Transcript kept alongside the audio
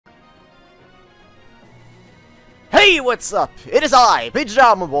Hey, what's up? It is I,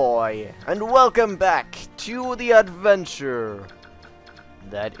 Pajama Boy, and welcome back to the adventure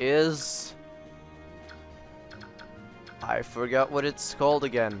that is... I forgot what it's called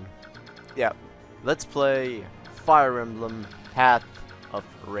again. Yeah, let's play Fire Emblem Path of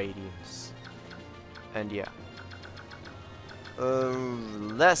Radiance. And yeah.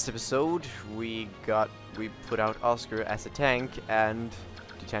 Last episode we put out Oscar as a tank and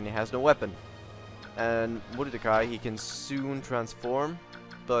Titania has no weapon. And Mordecai, he can soon transform,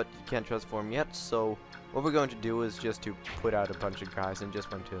 but he can't transform yet, so what we're going to do is just to put out a bunch of guys and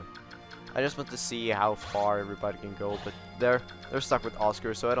I just want to see how far everybody can go, but they're stuck with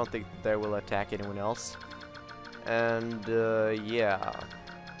Oscar, so I don't think they will attack anyone else. And yeah.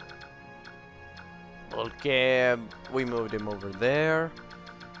 Okay, we moved him over there,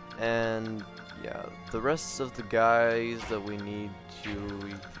 and yeah, the rest of the guys that we need to...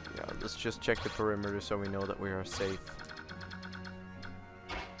 Yeah, let's just check the perimeter so we know that we are safe.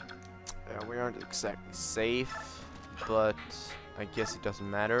 Yeah, we aren't exactly safe, but I guess it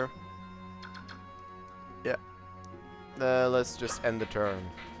doesn't matter. Yeah. Let's just end the turn.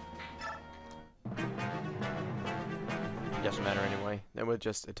 Doesn't matter anyway. Then we'll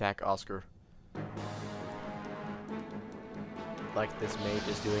just attack Oscar. Like this mage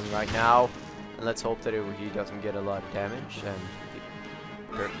is doing right now. And let's hope that he doesn't get a lot of damage, and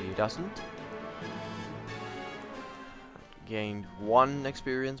apparently he doesn't. Gained 1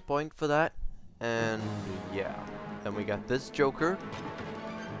 experience point for that. And yeah. Then we got this Joker,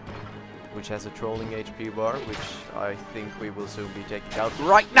 which has a trolling HP bar, which I think we will soon be taking out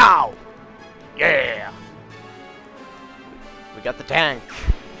right now! Yeah! We got the tank!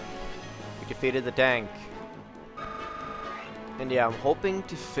 We defeated the tank. And yeah, I'm hoping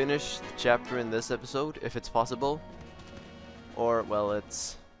to finish the chapter in this episode, if it's possible. Or, well,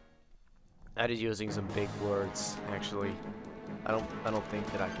 that is using some big words, actually. I don't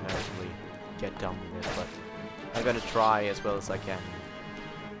think that I can actually get done with it, but I'm gonna try as well as I can.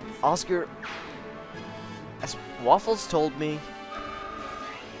 Oscar, as Waffles told me,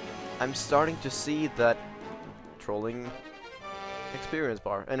 I'm starting to see that trolling experience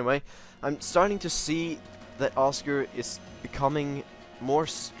bar. Anyway, I'm starting to see that Oscar is becoming more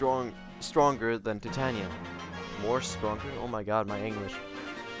stronger than Titania. More stronger? Oh my god, my English.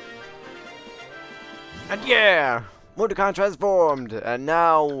 And yeah! Mordecai transformed! And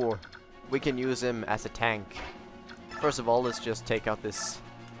now we can use him as a tank. First of all, let's just take out this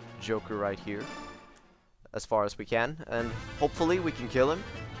Joker right here. As far as we can. And hopefully we can kill him.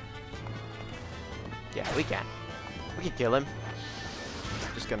 Yeah, we can. We can kill him.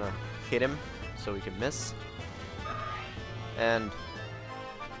 Just gonna hit him so we can miss. And...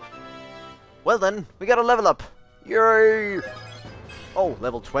 well then, we got a level up! Yay! Oh,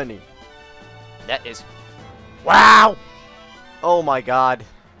 level 20. That is... wow! Oh my god.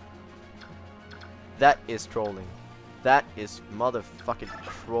 That is trolling. That is motherfucking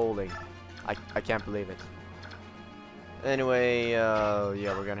trolling. I can't believe it. Anyway,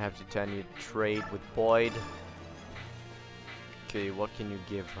 yeah, we're gonna have to Titania trade with Boyd. Okay, what can you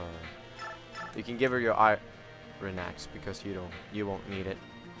give her? You can give her your Iron Axe because you won't need it.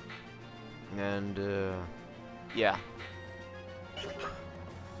 And yeah.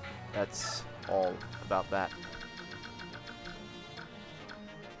 That's all about that.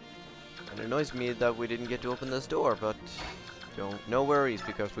 It annoys me that we didn't get to open this door, but no worries,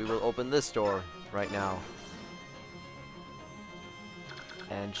 because we will open this door right now.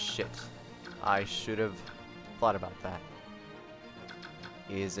 And shit, I should have thought about that.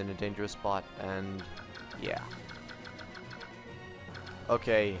 He is in a dangerous spot, and yeah.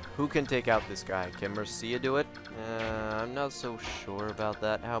 Okay, who can take out this guy? Can Marcia do it? I'm not so sure about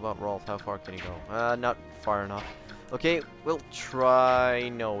that. How about Rolf? How far can he go? Not far enough. Okay, we'll try...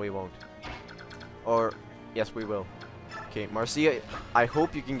 no, we won't. Or, yes, we will. Okay, Marcia, I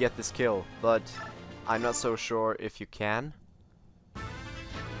hope you can get this kill, but I'm not so sure if you can.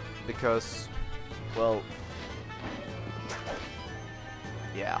 Because, well...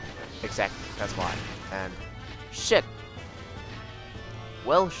 yeah, exactly, that's why. And, shit!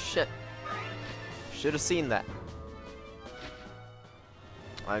 Well, shit. Should have seen that.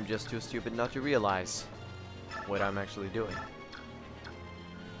 I'm just too stupid not to realize what I'm actually doing.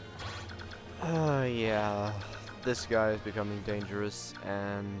 Yeah. This guy is becoming dangerous,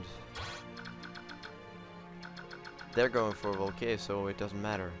 and they're going for a Volcay, so it doesn't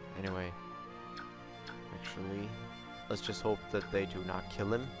matter. Anyway. Actually, let's just hope that they do not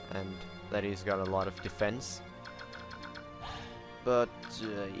kill him, and that he's got a lot of defense. But,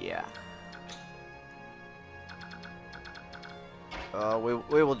 yeah.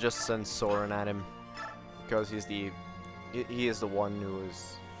 We will just send Soren at him. because he is the one who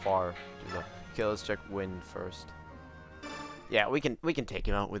is far too low. Okay, let's check wind first. Yeah, we can take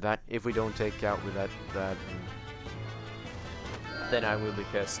him out with that. If we don't take out with that, then I will be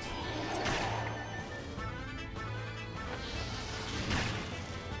pissed.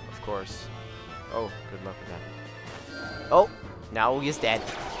 Of course. Oh, good luck with that. Oh, now he's dead.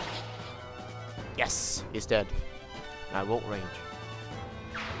 Yes, he's dead. I won't range.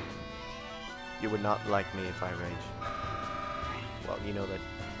 You would not like me if I rage. Well, you know that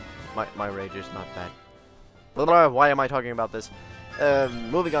my rage is not bad. Why am I talking about this?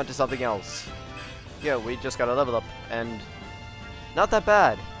 Moving on to something else. Yeah, we just got a level up, and not that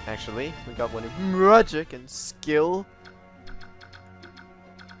bad, actually. We got one in magic and skill.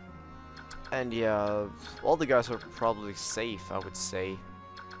 And yeah, all the guys are probably safe, I would say.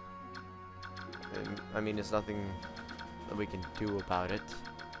 I mean, there's nothing that we can do about it.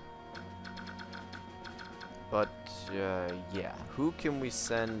 But, yeah. Who can we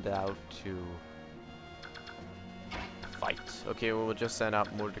send out to fight? Okay, we'll just send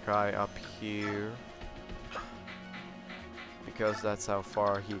out Mordecai up here. Because that's how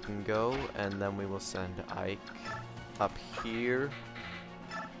far he can go. And then we will send Ike up here.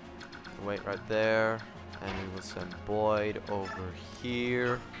 Wait right there. And we will send Boyd over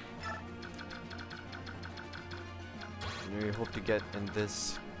here. And we hope to get in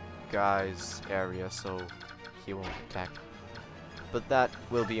this guy's area so he won't attack. But that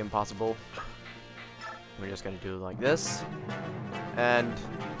will be impossible. We're just gonna do it like this. And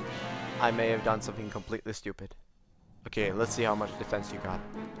I may have done something completely stupid. Okay, let's see how much defense you got.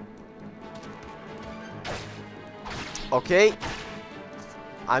 Okay.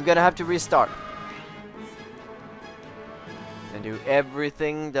 I'm gonna have to restart. And do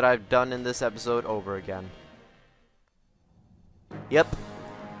everything that I've done in this episode over again. Yep.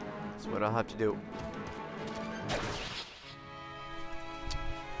 That's what I'll have to do.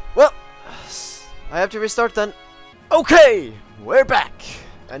 Well, I have to restart then. Okay, we're back.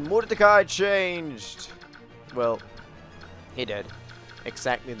 And Mordecai changed. Well, he did.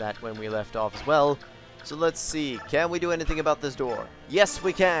 Exactly that when we left off as well. So let's see, can we do anything about this door? Yes,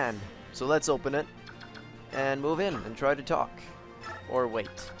 we can. So let's open it and move in and try to talk. Or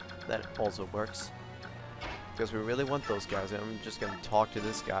wait, that also works. Because we really want those guys. I'm just gonna talk to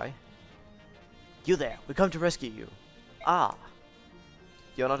this guy. You there, we come to rescue you. Ah.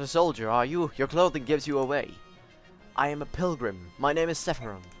 You're not a soldier, are you? Your clothing gives you away. I am a pilgrim. My name is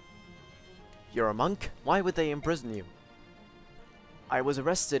Sephiroth. You're a monk? Why would they imprison you? I was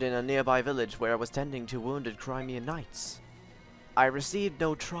arrested in a nearby village where I was tending to wounded Crimean knights. I received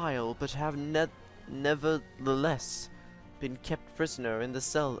no trial, but have nevertheless been kept prisoner in the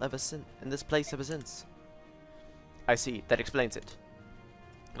cell ever since, in this place ever since. I see. That explains it.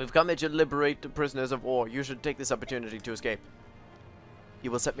 We've come here to liberate the prisoners of war. You should take this opportunity to escape. You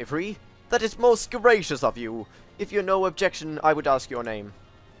will set me free? That is most gracious of you. If you no objection, I would ask your name.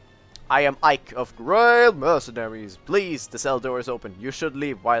 I am Ike of Grail Mercenaries. Please, the cell door is open. You should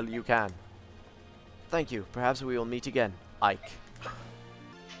leave while you can. Thank you. Perhaps we will meet again, Ike.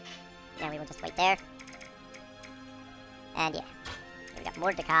 Yeah, we will just wait there. And yeah, we got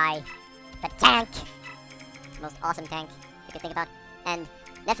Mordecai, the tank. The most awesome tank you could think about. And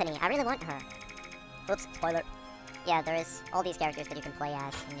Nethany, I really want her. Oops, spoiler. Yeah, there is all these characters that you can play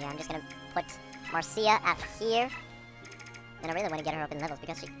as. And yeah, I'm just gonna put Marcia up here. And I really want to get her up in levels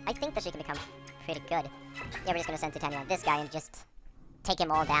because I think that she can become pretty good. Yeah, we're just gonna send Titania this guy and just take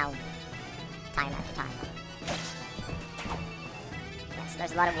him all down. Time after time. Yes,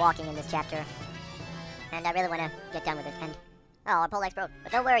 there's a lot of walking in this chapter. And I really want to get done with it. And, oh, our pole exploded.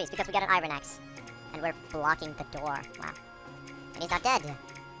 But no worries, because we got an iron axe. And we're blocking the door. Wow. And he's not dead.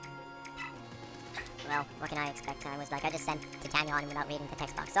 Well, what can I expect? I just sent Titania on him without reading the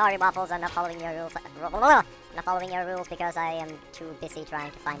text box. Sorry, Waffles, I'm not following your rules. I'm not following your rules because I am too busy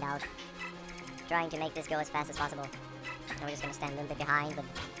trying to find out. Trying to make this go as fast as possible. And we're just going to stand a little bit behind with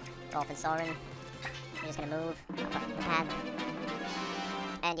Rolf and Soren. We're just going to move up the path.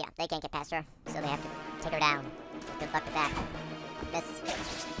 And yeah, they can't get past her, so they have to take her down. Good luck with that. Miss.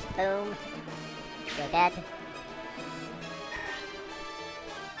 Boom. You're dead.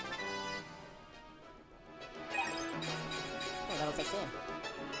 Level 16.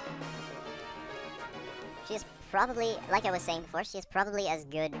 She's probably, like I was saying before, she is probably as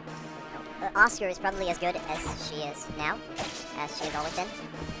good. Oscar is probably as good as she is now, as she has always been.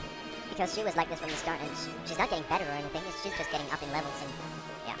 Because she was like this from the start, and she's not getting better or anything, she's just getting up in levels, and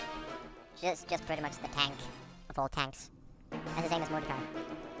yeah. She's just pretty much the tank of all tanks. As the same as Mordecai.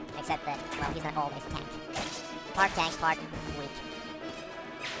 Except that, well, he's not always a tank. Part tank, part weak.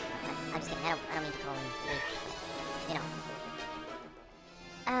 I'm just kidding. I don't mean to call him weak. You know.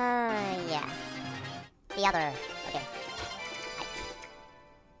 Yeah. The other. Okay.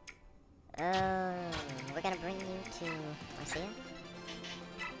 We're gonna bring you to Marcia.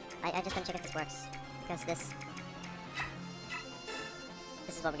 I just wanna check if this works. Because this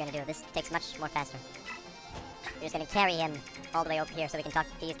is what we're gonna do. This takes much more faster. We're just gonna carry him all the way over here so we can talk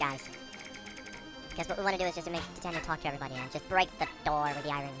to these guys. Because what we want to do is just to make Titania talk to everybody and just break the door with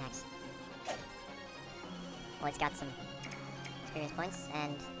the iron axe. Well, it's got some experience points,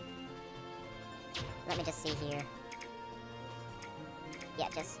 and let me just see here. Yeah,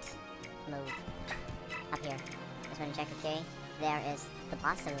 just move up here. Just want to check, okay, there is the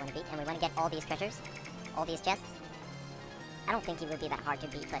boss that we want to beat, and we want to get all these treasures, all these chests. I don't think he will be that hard to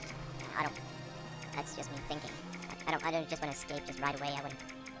beat, but I don't, that's just me thinking. I don't just want to escape just right away. I want to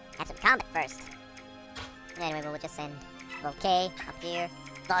have some combat first. Anyway, we'll just send Volkay up here.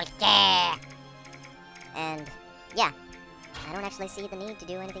 Volkay! And, yeah. I don't actually see the need to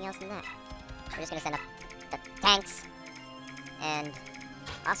do anything else than that. We're just gonna send up the tanks. And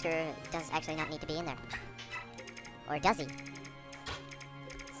Oscar does actually not need to be in there. Or does he?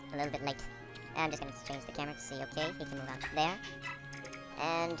 It's a little bit late. I'm just gonna change the camera to see, okay, he can move out there.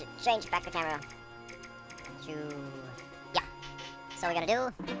 And change back the camera to... yeah. So we're gonna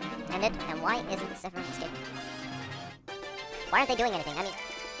do... end it. And why isn't Sephiroth escaping? Why aren't they doing anything? I mean,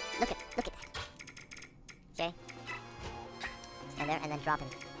 look at that. Okay. Stand there and then drop him.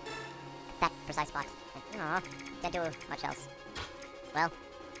 At that precise spot. Aw, can't do much else. Well,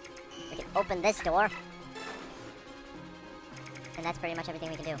 we can open this door. And that's pretty much everything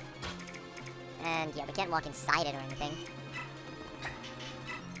we can do. And yeah, we can't walk inside it or anything.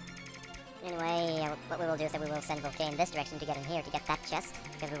 Anyway, what we will do is that we will send Volkay in this direction to get in here, to get that chest.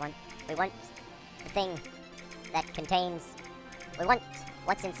 Because we want the thing that contains... we want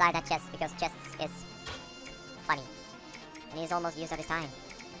what's inside that chest, because chests is funny. And he's almost used up his time.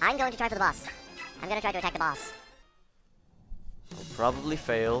 I'm going to try for the boss. I'm going to try to attack the boss. I'll probably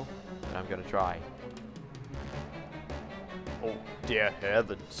fail, but I'm gonna try. Oh, dear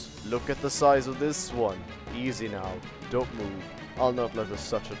heavens. Look at the size of this one. Easy now. Don't move. I'll not let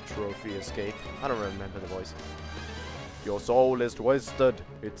such a trophy escape. I don't remember the voice. Your soul is twisted.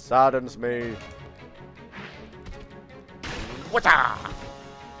 It saddens me. Wata!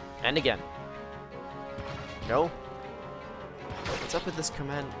 And again. No? What's up with this come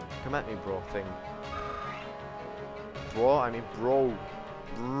at me bro thing? Bro? I mean bro.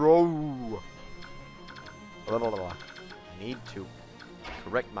 Bro! Blah, blah, blah. I need to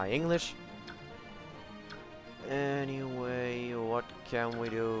correct my English. Anyway, what can we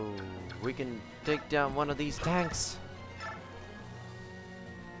do? We can take down one of these tanks.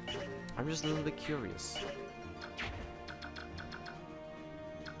 I'm just a little bit curious.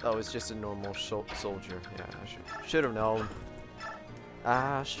 Oh, it's just a normal soldier. Yeah, I should have known.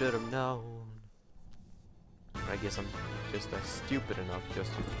 I should have known. I guess I'm just stupid enough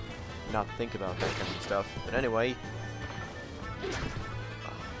just to not think about that kind of stuff. But anyway,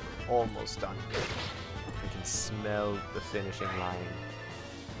 almost done. I can smell the finishing line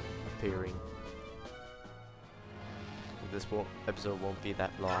appearing. This episode won't be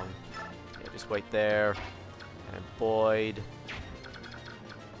that long. Yeah, just wait there. And Boyd.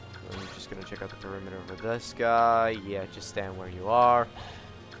 I'm just gonna check out the perimeter over this guy. Yeah, just stand where you are.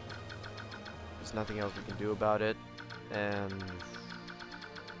 There's nothing else we can do about it. And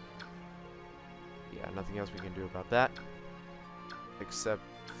yeah, nothing else we can do about that. Except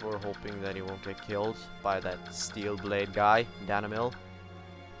for hoping that he won't get killed by that steel blade guy, Danamil.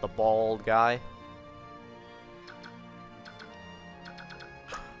 The bald guy.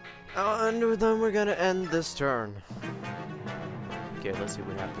 And then we're gonna end this turn. Okay, let's see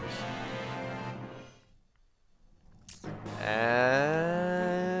what happens.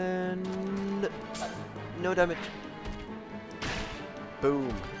 And no damage.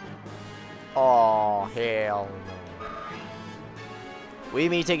 Boom. Oh, hell no. We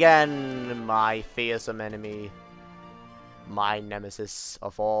meet again, my fearsome enemy. My nemesis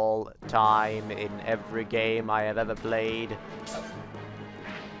of all time in every game I have ever played.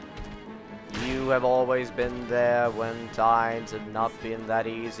 You have always been there when times have not been that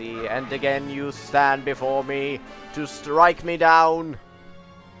easy, and again you stand before me to strike me down.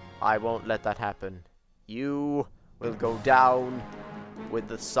 I won't let that happen. You will go down with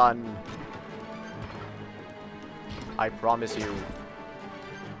the sun. I promise you.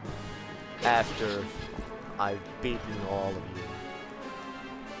 After I've beaten all of you.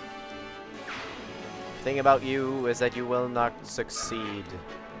 The thing about you is that you will not succeed.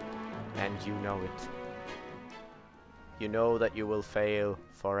 And you know it. You know that you will fail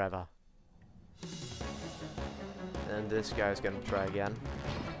forever. And this guy's gonna try again.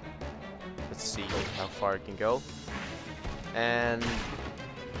 Let's see how far it can go. And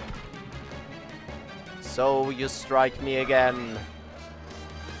so you strike me again.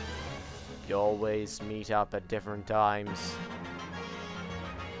 You always meet up at different times.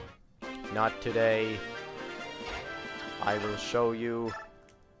 Not today. I will show you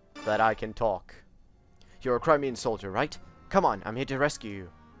that I can talk. You're a Crimean soldier, right? Come on, I'm here to rescue you.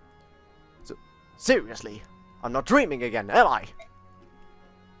 Seriously? I'm not dreaming again, am I?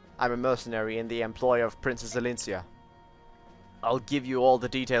 I'm a mercenary in the employ of Princess Alincia. I'll give you all the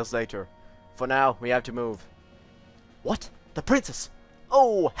details later. For now, we have to move. What? The princess?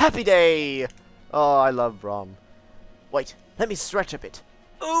 Oh, happy day! Oh, I love Brom. Wait, let me stretch a bit.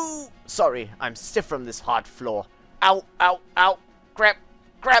 Oh, sorry, I'm stiff from this hard floor. Ow, ow, ow. Crap,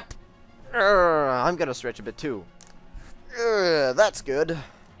 crap. I'm gonna stretch a bit too. That's good.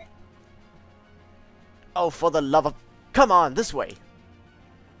 Oh, for the love of... Come on, this way.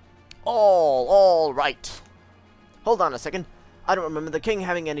 All right. Hold on a second. I don't remember the king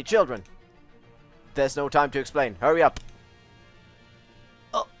having any children. There's no time to explain. Hurry up.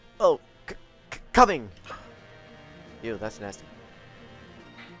 Coming. Ew, that's nasty.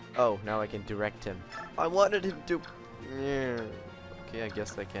 Oh, now I can direct him. I wanted him to... Yeah. Okay, I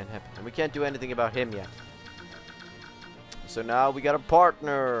guess that can't happen. And we can't do anything about him yet. So now we got a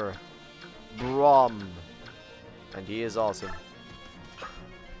partner. Brom. And he is awesome.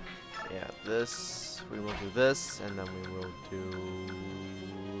 Yeah, this. We will do this. And then we will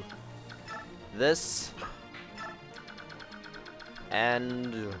do... this.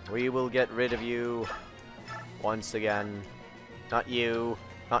 And we will get rid of you. Once again. Not you.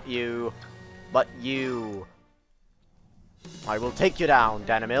 Not you. But you. I will take you down,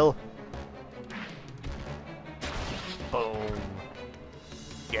 Danimil. Boom.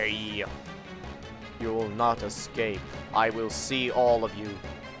 Yeah. You will not escape. I will see all of you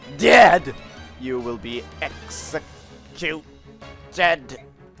dead. You will be executed.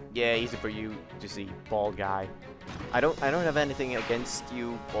 Yeah, easy for you to see, bald guy. I don't have anything against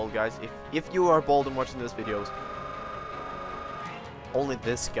you, bald guys. If you are bald and watching this videos, only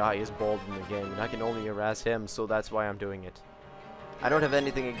this guy is bald in the game, and I can only harass him, so that's why I'm doing it. I don't have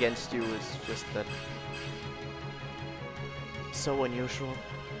anything against you. It's just that so unusual.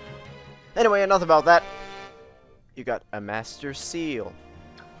 Anyway, enough about that. You got a Master Seal.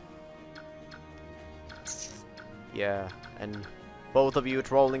 Yeah, and both of you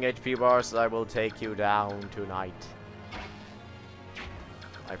trolling HP bars, I will take you down tonight.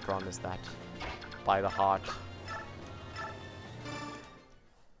 I promise that. By the heart.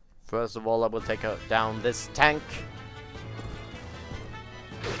 First of all, I will take down this tank.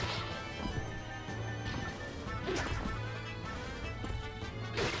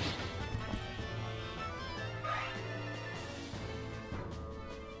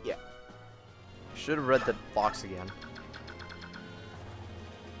 Should have read the box again.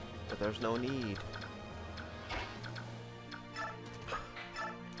 But there's no need.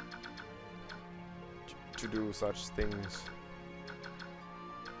 To do such things.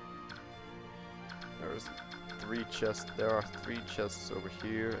 There's 3 chests. There are 3 chests over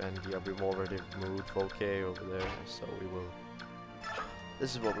here, and yeah, we've already moved Volkay over there, so we will...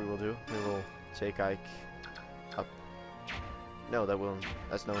 This is what we will do. We will take Ike up. No,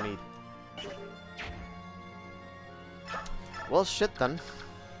 that's no need. Well, shit then.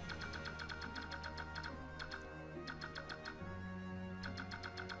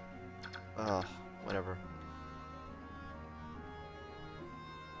 Whatever.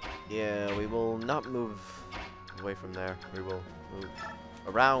 Yeah, we will not move away from there. We will move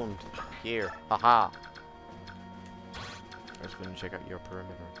around here. Haha. I just want to check out your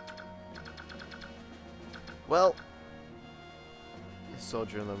perimeter. Well,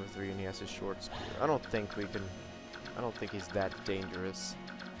 soldier in level 3 and he has his short spear. I don't think he's that dangerous.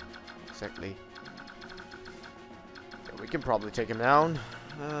 Exactly. Yeah, we can probably take him down.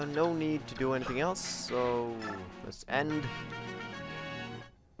 No need to do anything else, so let's end.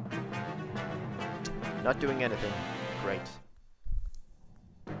 Not doing anything. Great.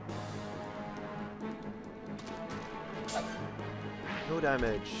 No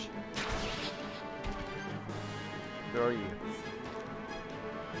damage. Where are you?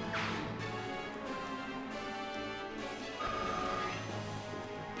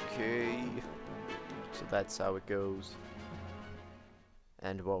 Okay. So that's how it goes.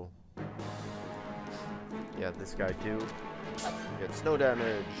 And whoa. Yeah, this guy too. Gets no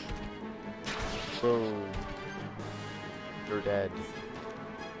damage. Boom. You're dead.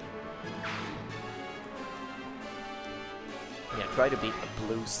 Yeah, try to beat a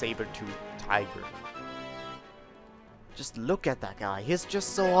blue saber-tooth tiger. Just look at that guy. He's just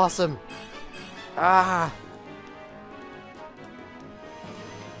so awesome. Ah.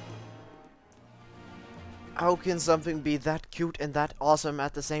 How can something be that cute and that awesome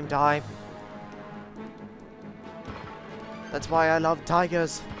at the same time? That's why I love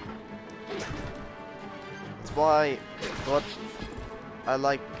tigers. That's why, but I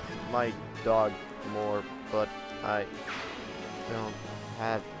like my dog more, but I don't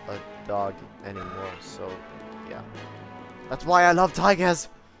have a dog anymore, so yeah. That's why I love tigers!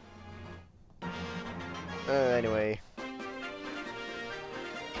 Anyway.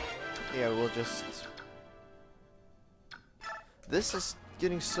 Yeah, we'll just... This is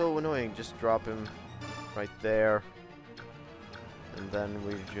getting so annoying. Just drop him right there. And then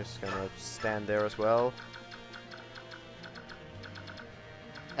we're just gonna stand there as well.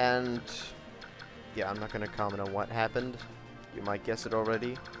 And... yeah, I'm not gonna comment on what happened. You might guess it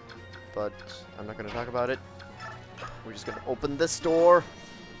already. But I'm not gonna talk about it. We're just gonna open this door.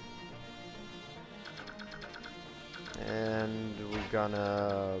 And we're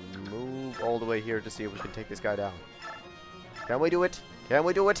gonna move all the way here to see if we can take this guy down. Can we do it? Can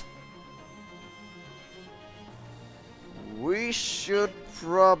we do it? We should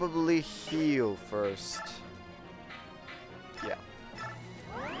probably heal first. Yeah.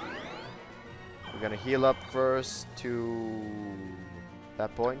 We're gonna heal up first to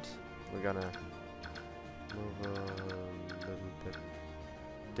that point. We're gonna move a little bit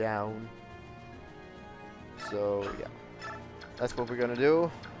down. So, yeah. That's what we're gonna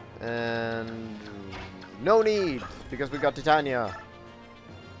do. And no need, because we got Titania.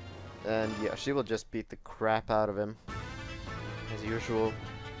 And yeah, she will just beat the crap out of him, as usual.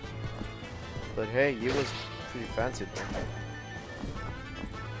 But hey, he was pretty fancy though.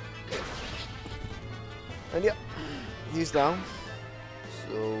 And yeah, he's down.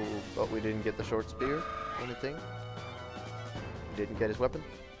 So, but we didn't get the short spear or anything. Didn't get his weapon.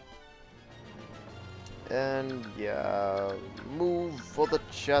 And yeah, move for the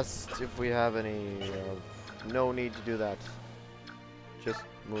chest if we have any. No need to do that. Just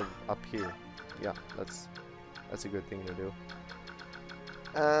move up here. Yeah, that's a good thing to do.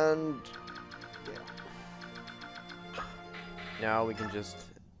 And yeah, now we can just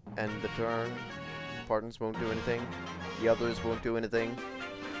end the turn. Partners won't do anything. The others won't do anything.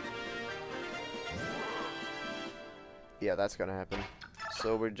 Yeah, that's gonna happen.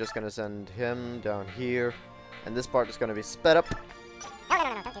 So we're just gonna send him down here, and this part is gonna be sped up. No,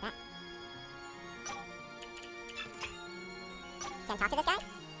 don't do that. Can't talk to this guy?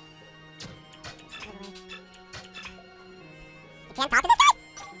 You can't talk to this guy?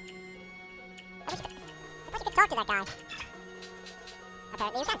 I thought you could talk to that guy.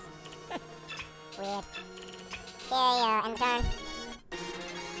 Apparently you can't. Weird. Okay, end the turn.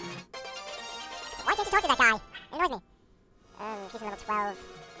 Why can't you talk to that guy? It annoys me. He's level 12.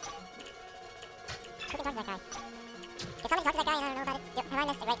 Who can talk to that guy? Can somebody talk to that guy and I don't know about it? Have I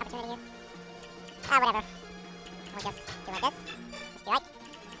missed a great opportunity here? Whatever. We'll just do like this. Just do right.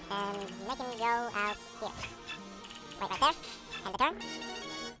 And make him go out here. Wait right there. End the turn.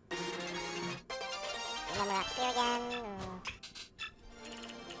 And then we're out here again.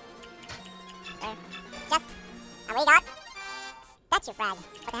 There. Just. And we got... statue frag.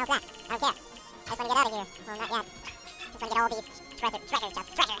 What the hell's that? I don't care. I just want to get out of here. Well, not yet. Just want to get all these treasure chests.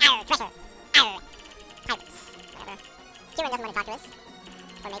 Treasure! Pirates. Whatever. Kieran doesn't want to talk to us.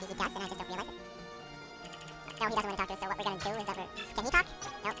 Or maybe he does and I just don't realize it. No, he doesn't want to talk to us, so what we're going to do is that we're... Can he talk?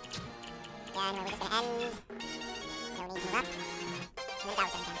 Nope. Yeah, anyway, we're just going to end. No need to move up. And then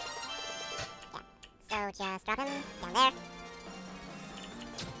Zau's turn again. Yeah. So just drop him down there.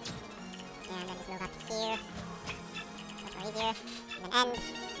 And then just move up here. Much more easier. And then end.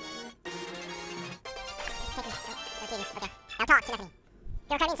 It's taking so tedious. Okay. Now talk to Stephanie.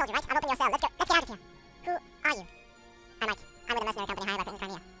 You're a Crimean soldier, right? I'll open your cell. Let's go. Let's get out of here. Who are you? I'm Mike. I'm with a mercenary company hired by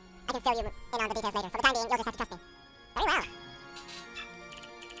Crimea. I can fill you in on the details later. For the time being, you'll just have to trust me. Very well.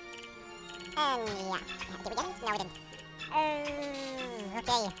 Yeah. Did we get him? No, we didn't.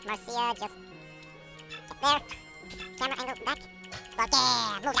 Okay. Marcia, just get there. Camera angle back. Well,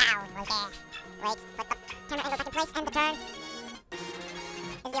 yeah. Move down. Well, yeah. Wait. Put the camera angle back in place. End the turn. This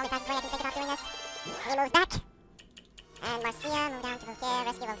is the only fastest way I can think about doing this. He moves back. And Marcia, move down to Voltaire,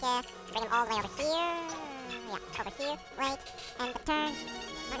 rescue Voltaire, bring him all the way over here. Yeah, over here. Wait, end the turn.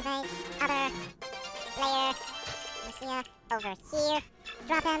 Modifies, other player. Marcia, over here.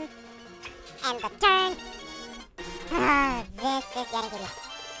 Drop him. End the turn. This is getting tedious.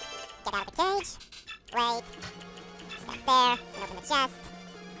 Get out of the cage. Wait. Step there, and open the chest.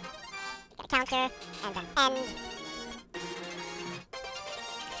 Get a counter, and then end.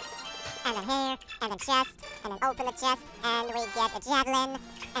 and then here, and then chest, and then open the chest, and we get a javelin,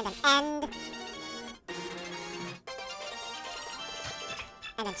 and then end.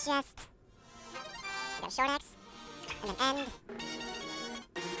 And then chest. We got a short axe, and then end.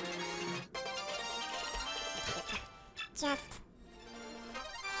 Chest.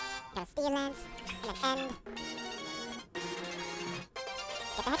 Got a steel lance, and then end.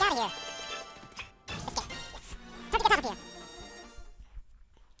 Get the heck out of here. Escape. Yes. Time to get out of here.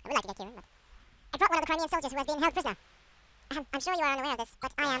 I would like to get Kieran, but I brought one of the Crimean soldiers who has been held prisoner. I'm sure you are unaware of this,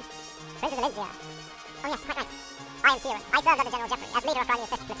 but I am Princess Elysia. Oh yes, quite right. I am Kieran. I served under General Jeffrey as leader of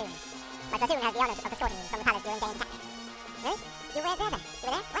Crimean's 5th platoon. My platoon has the honor of escorting you from the palace during Dane's attack. Really? You were there then? You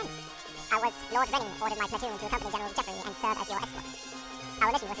were there? When? I was Lord Renning ordered my platoon to accompany General Jeffrey and serve as your escort. Our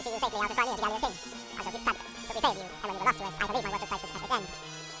mission was to see you safely out of Crimea to Gallia King. I shall keep fabulous, but we failed you, and when you were lost to us, I believe my worthless life was at its end.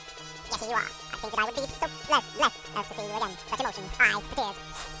 Yes, here you are. I think that I would be so blessed as to see you again. Such emotion. The tears.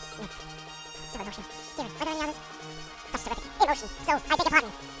 So emotion. Kieran, were there any others? Such terrific emotion. So, I beg your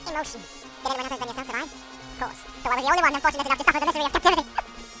pardon. Emotion. Did anyone other than yourself survive? Of course. Though I was the only one unfortunate enough to suffer the misery of captivity.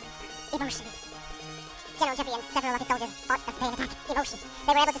 Emotion. General Jeffrey and several of his soldiers fought a vain attack. Emotion.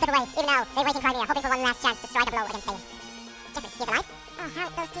 They were able to slip away. Even now, they wait in Crimea, hoping for one last chance to strike a blow against Dane. Jeffrey, he is alive? Oh, how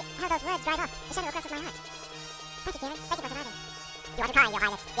those words dried off. The shadow crosses my heart. Thank you, Kieran. Thank you for surviving. You are too kind, Your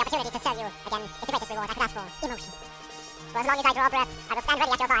Highness. The opportunity to serve you again is the greatest reward I could ask for. Emotion. For as long as I draw breath, I will stand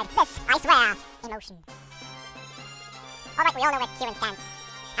ready at your side. This, I swear. Emotion. Alright, we all know where Kieran stands.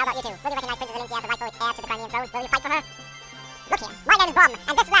 How about you two? Will you recognize Princess Elysia as the rightful heir to the Crimean throne? Will you fight for her? Look here, my name is Brom,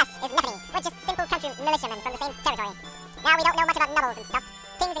 and this lass is Neffany. We're just simple country militiamen from the same territory. Now, we don't know much about nobles and stuff.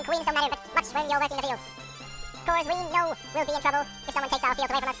 Kings and queens don't matter much when you're working the fields. Of course, we know we'll be in trouble if someone takes our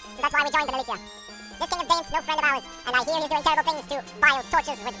fields away from us, so that's why we joined the militia. This king of Dane's no friend of ours, and I hear he's doing terrible things to vile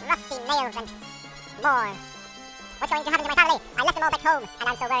torches with rusty nails and more. What's going to happen to my family? I left them all back home, and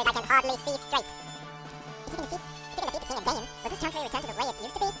I'm so worried I can hardly see straight. If you can defeat the king of Dane, will this country return to the way it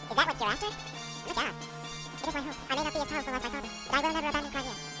used to be? Is that what you're after? Look out. It is my hope. I may not be as powerful as my father, but I will never abandon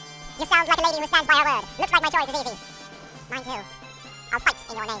Crimea. You sound like a lady who stands by her word. Looks like my choice is easy. Mine too. I'll fight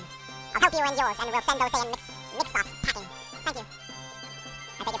in your name. I'll help you and yours, and we'll send those Dayan mix-offs packing. Thank you.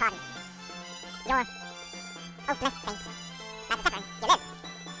 I beg your pardon. You're... Oh, blessed saint. Master Suffering, you live.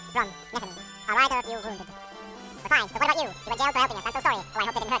 Brom, Neffany, are either of you wounded? We're fine, but what about you? You were jailed for helping us. I'm so sorry. Oh, I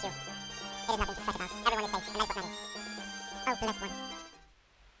hope they didn't hurt you. It is nothing to fret about. Everyone is safe, and that's what matters. Oh, blessed one.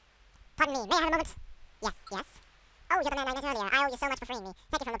 Pardon me, may I have a moment? Yes, yes. Oh, you're the man I met earlier. I owe you so much for freeing me.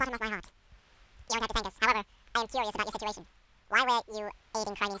 Thank you from the bottom of my heart. You don't have to thank us. However, I am curious about your situation. Why were you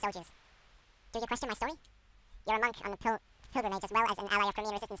aiding Crimean soldiers? Do you question my story? You're a monk on the pilgrimage as well as an ally of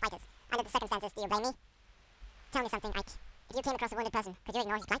Crimean resistance fighters. Under the circumstances, do you blame me? Tell me something, Ike. If you came across a wounded person, could you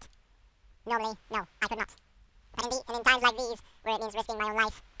ignore his plight? Normally, no, I could not. But in times like these, where it means risking my own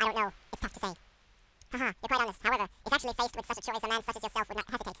life, I don't know. It's tough to say. Haha, you're quite honest. However, if actually faced with such a choice, a man such as yourself would not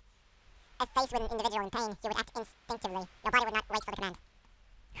hesitate. If faced with an individual in pain, you would act instinctively. Your body would not wait for the command.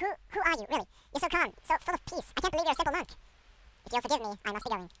 Who are you, really? You're so calm, so full of peace. I can't believe you're a simple monk. If you'll forgive me, I must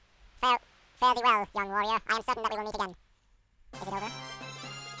be going. Fare thee well, young warrior. I am certain that we will meet again. Is it over?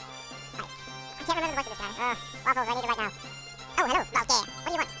 I can't remember the voice of this guy. Waffles, I need it right now. Oh, hello. Well, yeah. What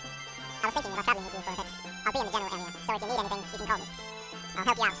do you want? I was thinking about traveling with you for a bit. I'll be in the general area, so if you need anything, you can call me. I'll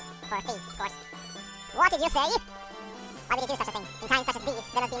help you out. For a fee, of course. What did you say? Why would you do such a thing? In times such as these,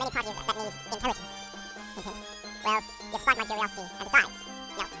 there must be many parties that need intelligence. Hint, hint. Well, you've sparked my curiosity, and besides...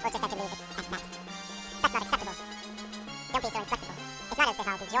 No, we'll just have to leave it at that. That's not acceptable. Don't be so inflexible. It's not as if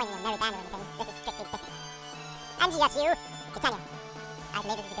I'll be joining a merry band or anything. This is strictly business. And yet you... Titania. I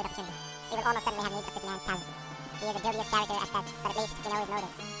believe this is a good opportunity. We will almost certainly have need of this man's talent. He is a dubious character at best, but at least we know his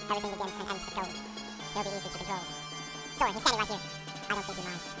motives. Everything begins and ends with gold. He'll be easy to control. Sorry, he's standing right here. I don't think he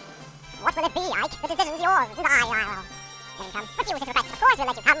minds. What will it be, Ike? The decision's yours. Let him come. Refuse his request. Of course we'll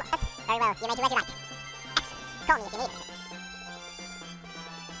let you come. Very well. You may do as you like. Excellent. Call me if you need anything.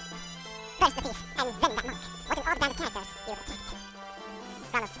 First the thief, and then that monk. What an odd band of characters you've attacked.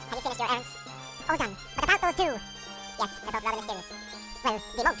 Ranulph, have you finished your errands? All done. But about those two... Yes, they're both rather mysterious. Well,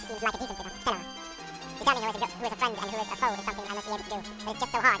 the monk seems like a decent fellow. Determining who is a friend and who is a foe is something I must be able to do, but it's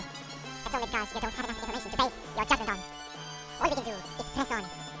just so hard. That's only because you don't have enough information to base your judgment on. All we can do is press on.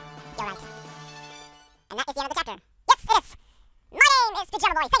 You're right. And that is the end of the chapter. Yes, it is! My name is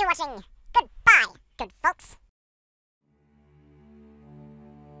Pajama Boy. Thank you for watching. Goodbye, good folks.